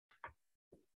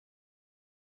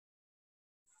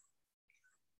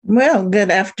Well,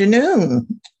 good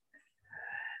afternoon.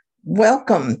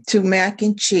 Welcome to Mac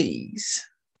and Cheese.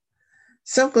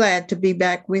 So glad to be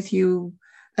back with you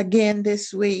again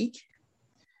this week.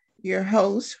 Your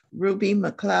host, Ruby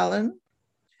McClellan.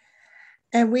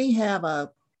 And we have a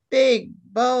big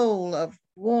bowl of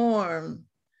warm,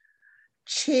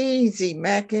 cheesy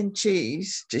mac and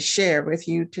cheese to share with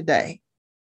you today.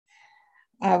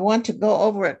 I want to go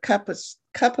over a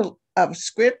couple of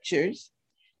scriptures.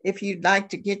 If you'd like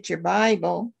to get your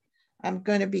Bible, I'm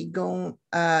going to be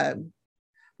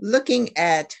looking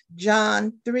at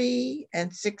John 3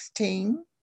 and 16,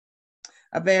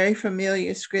 a very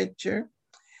familiar scripture,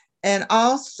 and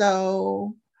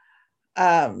also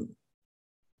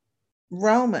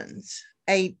Romans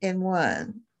 8 and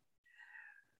 1.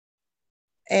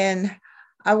 And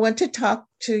I want to talk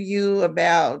to you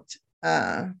about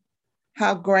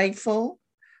how grateful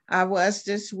I was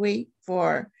this week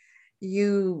for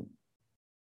you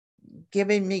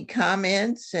giving me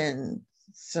comments and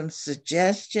some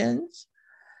suggestions.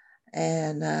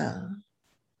 And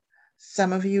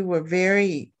some of you were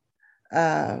very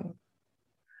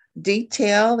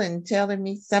detailed in telling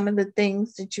me some of the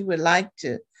things that you would like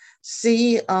to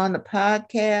see on the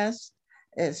podcast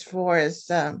as far as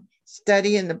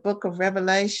studying the book of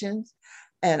Revelations.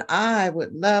 And I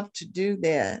would love to do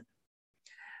that.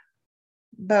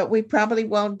 But we probably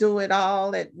won't do it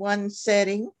all at one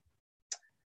setting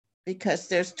because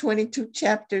there's 22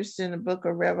 chapters in the book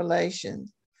of Revelation,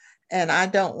 and I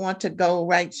don't want to go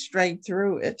right straight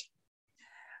through it.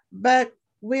 But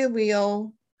we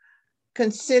will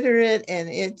consider it,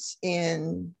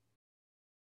 and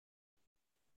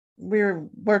we're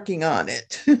working on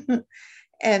it.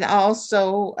 And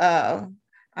also,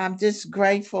 I'm just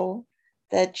grateful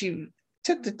that you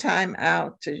took the time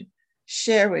out to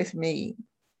share with me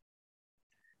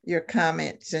your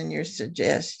comments and your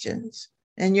suggestions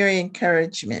and your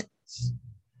encouragements.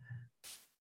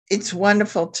 It's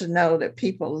wonderful to know that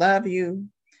people love you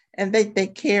and they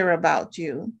care about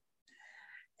you.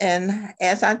 And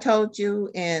as I told you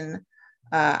in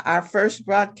our first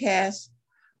broadcast,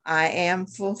 I am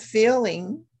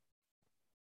fulfilling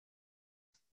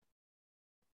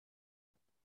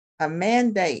a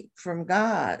mandate from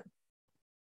God.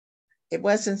 It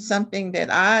wasn't something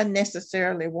that I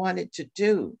necessarily wanted to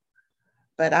do,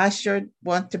 but I sure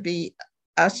want to be,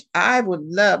 I would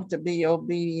love to be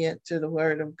obedient to the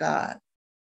word of God.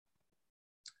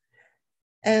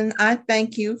 And I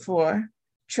thank you for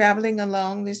traveling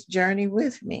along this journey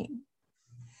with me.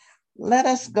 Let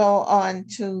us go on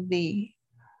to the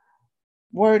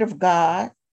word of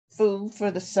God, food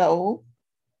for the soul.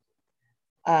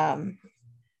 I'm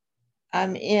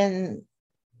in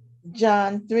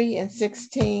John 3 and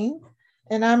 16,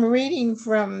 and I'm reading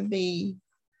from the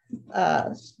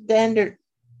standard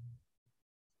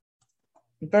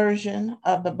version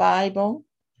of the Bible.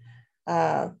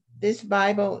 This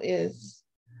Bible is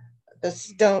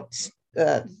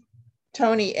the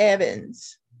Tony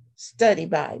Evans Study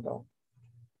Bible.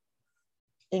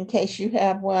 In case you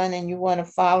have one and you want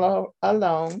to follow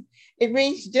along, it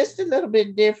reads just a little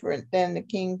bit different than the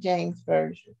King James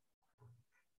Version.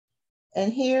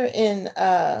 And here in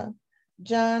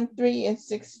John 3 and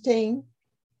 16,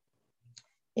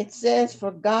 it says,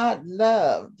 "For God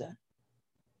loved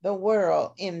the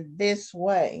world in this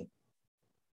way."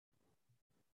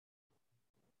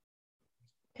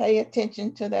 Pay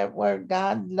attention to that word.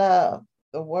 God loved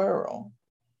the world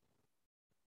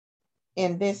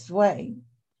in this way.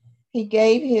 He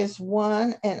gave his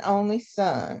one and only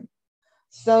Son,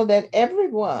 so that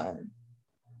everyone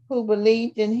who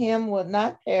believed in him would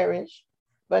not perish,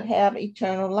 but have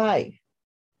eternal life.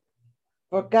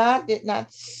 For God did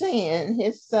not send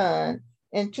his Son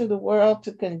into the world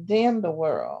to condemn the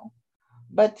world,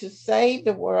 but to save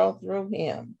the world through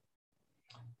him.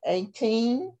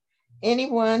 18,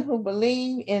 anyone who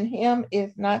believes in him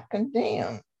is not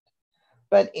condemned,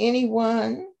 but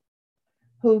anyone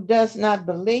who does not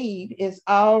believe is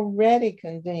already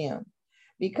condemned,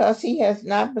 because he has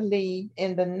not believed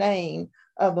in the name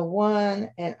of the one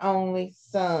and only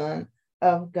Son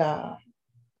of God.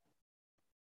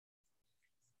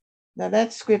 Now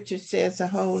that scripture says a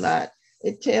whole lot.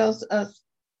 It tells us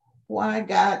why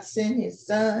God sent his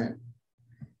Son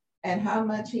and how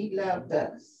much he loved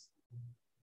us.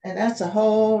 And that's a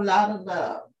whole lot of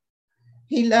love.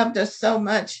 He loved us so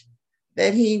much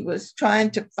that he was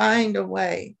trying to find a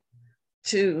way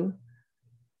to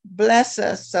bless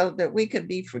us so that we could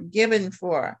be forgiven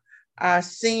for our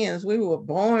sins. We were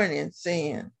born in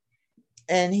sin,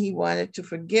 and he wanted to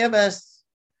forgive us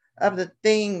of the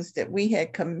things that we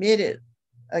had committed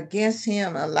against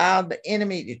him, allowed the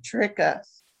enemy to trick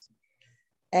us.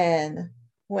 And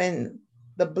when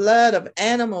the blood of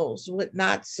animals would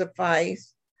not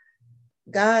suffice,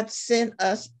 God sent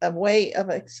us a way of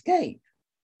escape.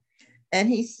 And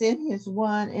he sent his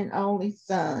one and only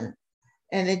son.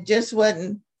 And it just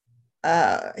wasn't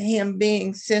him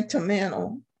being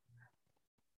sentimental,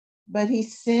 but he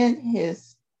sent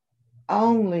his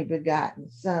only begotten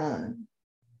son.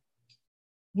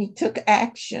 He took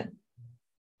action.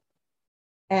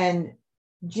 And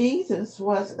Jesus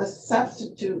was a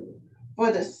substitute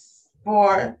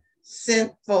for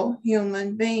sinful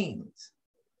human beings.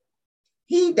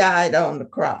 He died on the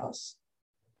cross.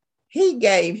 He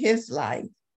gave his life.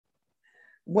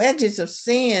 Wages of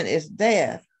sin is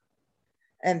death.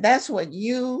 And that's what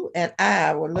you and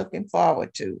I were looking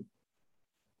forward to.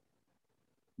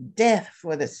 Death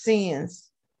for the sins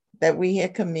that we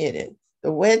had committed.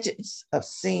 The wages of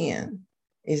sin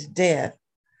is death.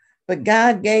 But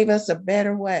God gave us a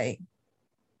better way.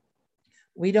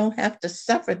 We don't have to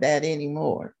suffer that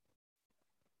anymore.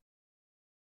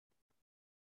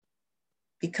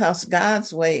 Because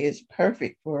God's way is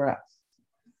perfect for us.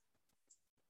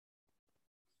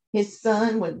 His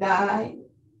son would die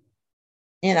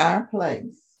in our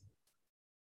place,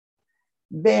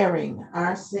 bearing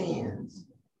our sins.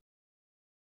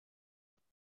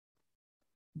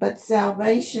 But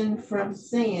salvation from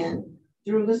sin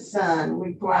through the Son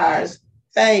requires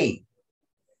faith.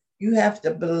 You have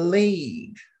to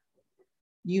believe.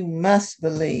 You must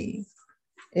believe.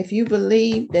 If you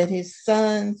believe that his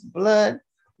son's blood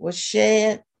was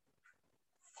shed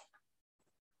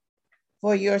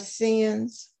for your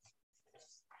sins,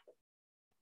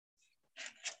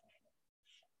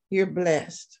 you're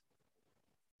blessed.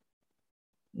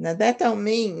 Now that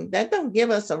don't give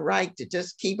us a right to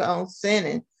just keep on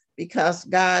sinning because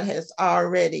God has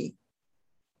already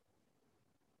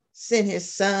sent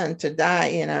his son to die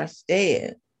in our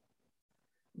stead.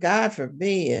 God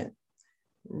forbid.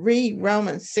 Read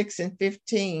Romans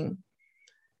 6:15.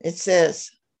 It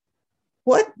says,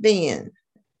 what then?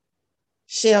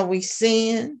 Shall we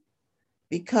sin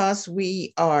because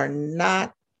we are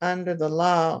not under the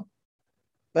law,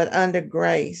 but under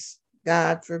grace?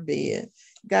 God forbid.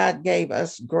 God gave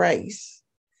us grace,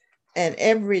 and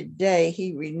every day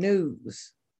he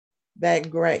renews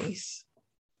that grace.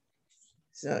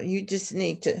 So you just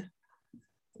need to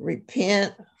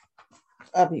repent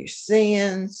of your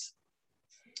sins.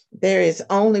 There is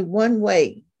only one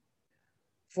way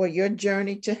for your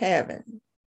journey to heaven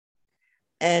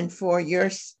and for your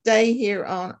stay here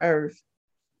on earth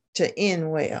to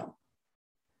end well.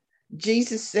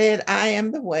 Jesus said, I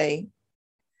am the way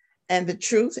and the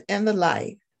truth and the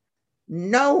life.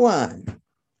 No one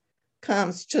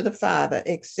comes to the Father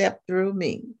except through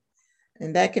me.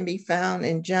 And that can be found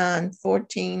in John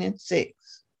 14:6.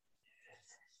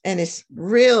 And it's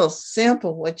real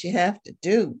simple what you have to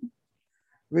do.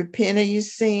 Repent of your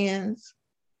sins,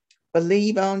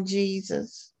 believe on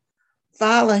Jesus,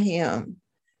 follow him,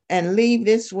 and leave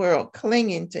this world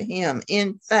clinging to him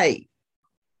in faith,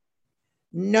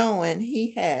 knowing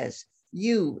he has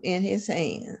you in his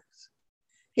hands.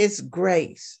 His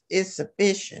grace is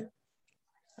sufficient.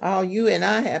 All you and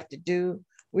I have to do,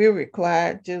 we're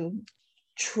required to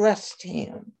trust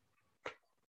him.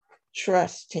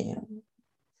 Trust him.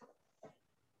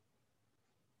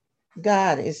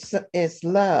 God is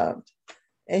loved.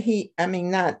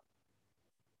 And not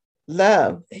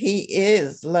love, he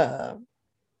is love.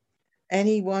 And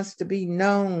he wants to be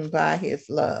known by his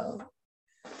love.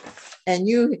 And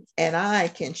you and I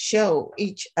can show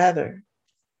each other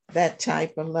that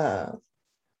type of love.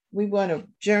 We want to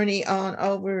journey on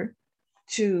over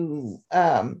to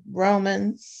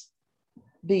Romans,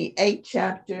 the 8th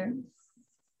chapter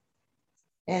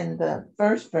and the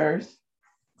first verse.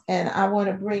 And I want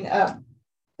to bring up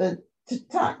the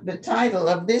title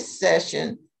of this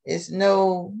session is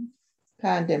No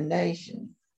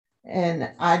Condemnation.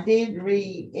 And I did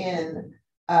read in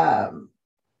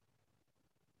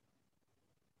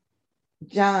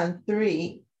John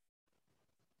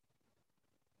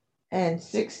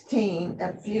 3:16,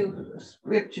 a few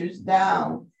scriptures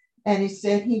down, and he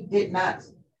said he did not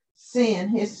send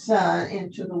his son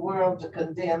into the world to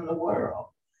condemn the world.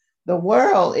 The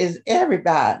world is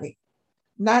everybody,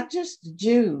 not just the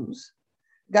Jews.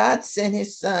 God sent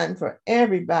his son for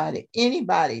everybody,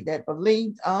 anybody that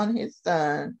believes on his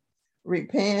son,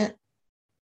 repent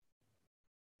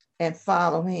and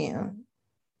follow him.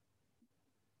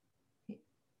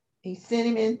 He sent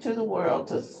him into the world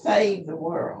to save the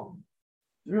world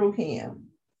through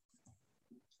him.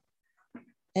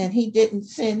 And he didn't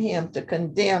send him to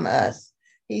condemn us.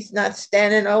 He's not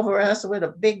standing over us with a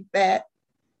big bat,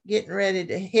 getting ready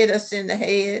to hit us in the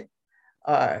head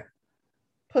or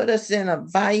put us in a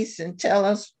vice and tell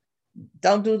us,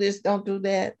 don't do this, don't do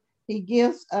that. He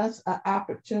gives us an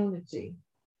opportunity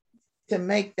to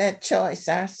make that choice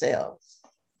ourselves.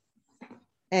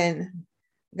 And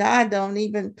God don't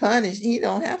even punish. He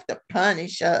don't have to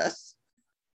punish us.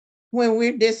 When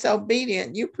we're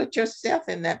disobedient, you put yourself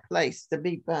in that place to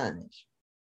be punished.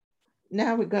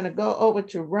 Now we're going to go over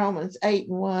to Romans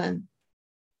 8:1.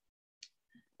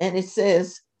 And it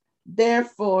says,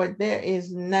 therefore, there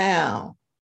is now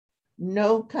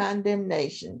no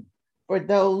condemnation for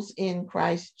those in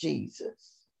Christ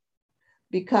Jesus,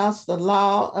 because the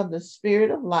law of the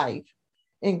Spirit of life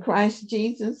in Christ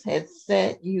Jesus has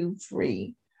set you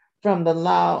free from the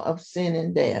law of sin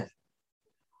and death.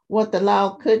 What the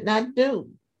law could not do,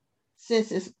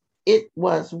 since it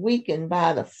was weakened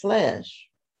by the flesh,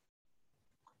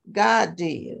 God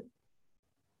did.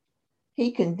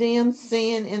 He condemned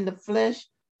sin in the flesh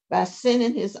by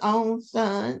sending his own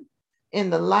son in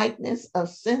the likeness of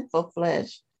sinful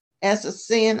flesh as a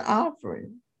sin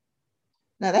offering.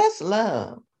 Now that's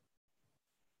love.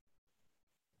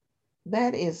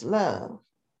 That is love.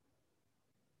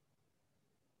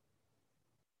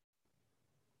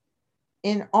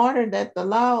 In order that the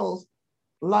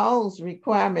law's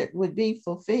requirement would be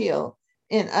fulfilled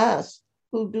in us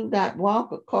who do not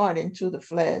walk according to the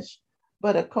flesh,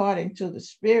 but according to the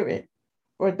Spirit.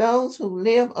 For those who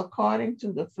live according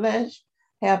to the flesh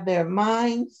have their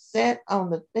minds set on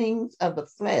the things of the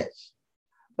flesh.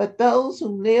 But those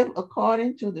who live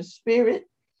according to the Spirit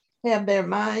have their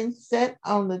minds set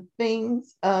on the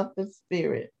things of the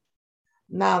Spirit.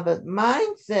 Now, the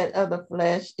mindset of the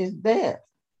flesh is death,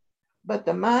 but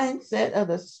the mindset of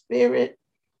the Spirit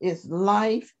is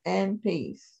life and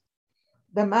peace.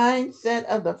 The mindset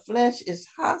of the flesh is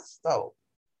hostile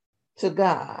to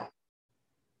God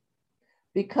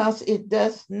because it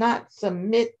does not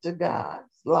submit to God's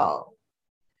law.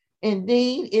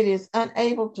 Indeed, it is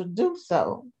unable to do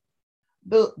so.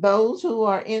 Those who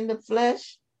are in the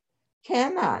flesh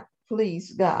cannot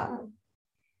please God.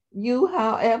 You,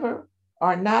 however,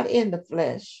 are not in the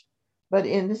flesh, but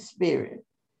in the Spirit,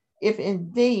 if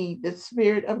indeed the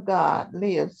Spirit of God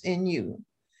lives in you.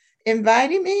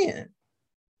 Invite him in.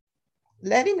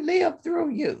 Let him live through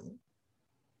you.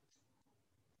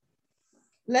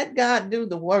 Let God do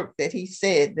the work that he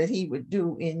said that he would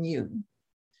do in you.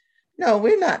 No,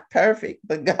 we're not perfect,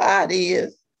 but God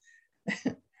is.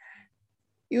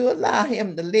 You allow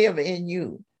him to live in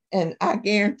you, and I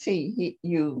guarantee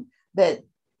you that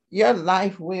your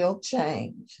life will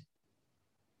change.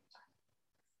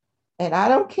 And I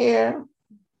don't care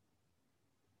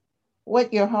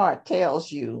what your heart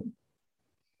tells you.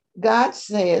 God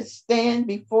says, stand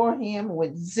before him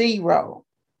with zero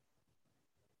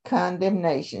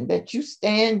condemnation, that you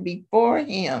stand before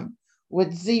him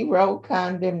with zero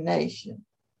condemnation.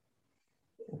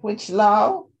 Which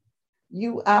law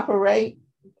you operate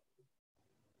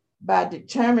by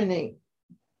determining,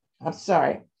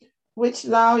 which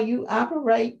law you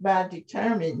operate by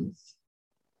determines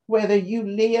whether you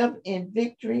live in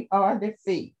victory or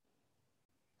defeat.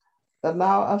 The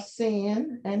law of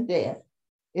sin and death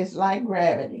is like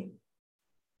gravity.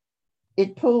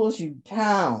 It pulls you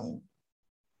down,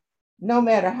 no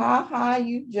matter how high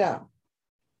you jump.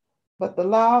 But the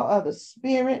law of the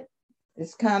Spirit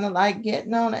is kind of like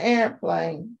getting on an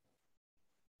airplane,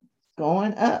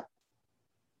 going up.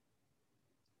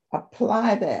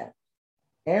 Apply that.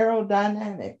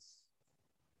 Aerodynamics.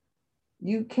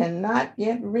 You cannot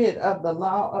get rid of the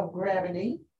law of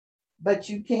gravity, but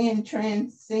you can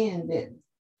transcend it.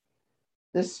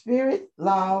 The Spirit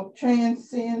law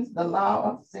transcends the law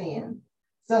of sin,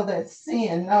 so that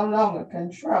sin no longer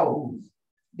controls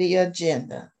the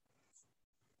agenda.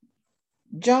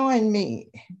 Join me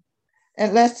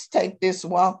and let's take this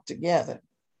walk together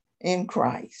in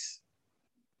Christ.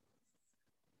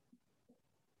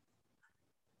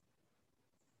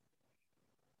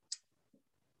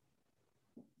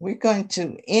 We're going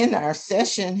to end our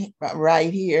session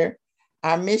right here.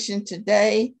 Our mission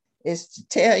today is to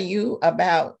tell you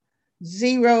about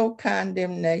zero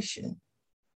condemnation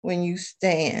when you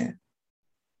stand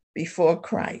before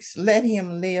Christ. Let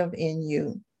him live in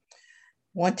you.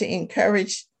 Want to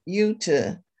encourage you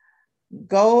to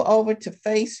go over to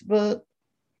Facebook,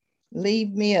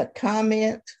 leave me a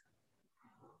comment,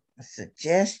 a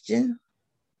suggestion.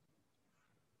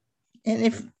 And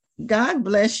if God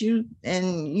bless you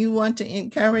and you want to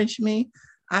encourage me,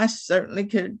 I certainly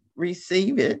could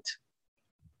receive it.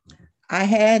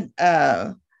 I've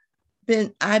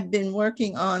been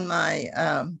working on my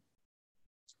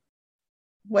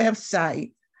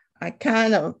website. I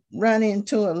kind of run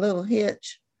into a little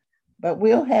hitch but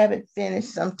we'll have it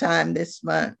finished sometime this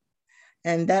month.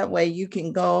 And that way you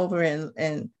can go over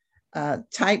and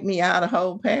type me out a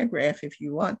whole paragraph if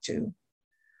you want to.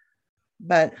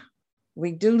 But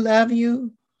we do love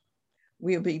you.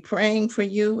 We'll be praying for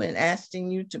you and asking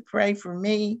you to pray for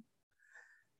me.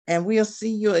 And we'll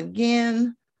see you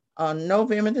again on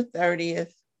November the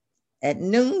 30th at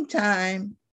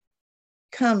noontime.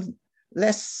 Come,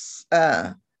 let's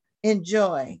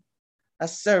enjoy a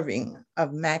serving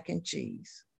of mac and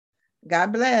cheese.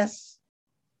 God bless.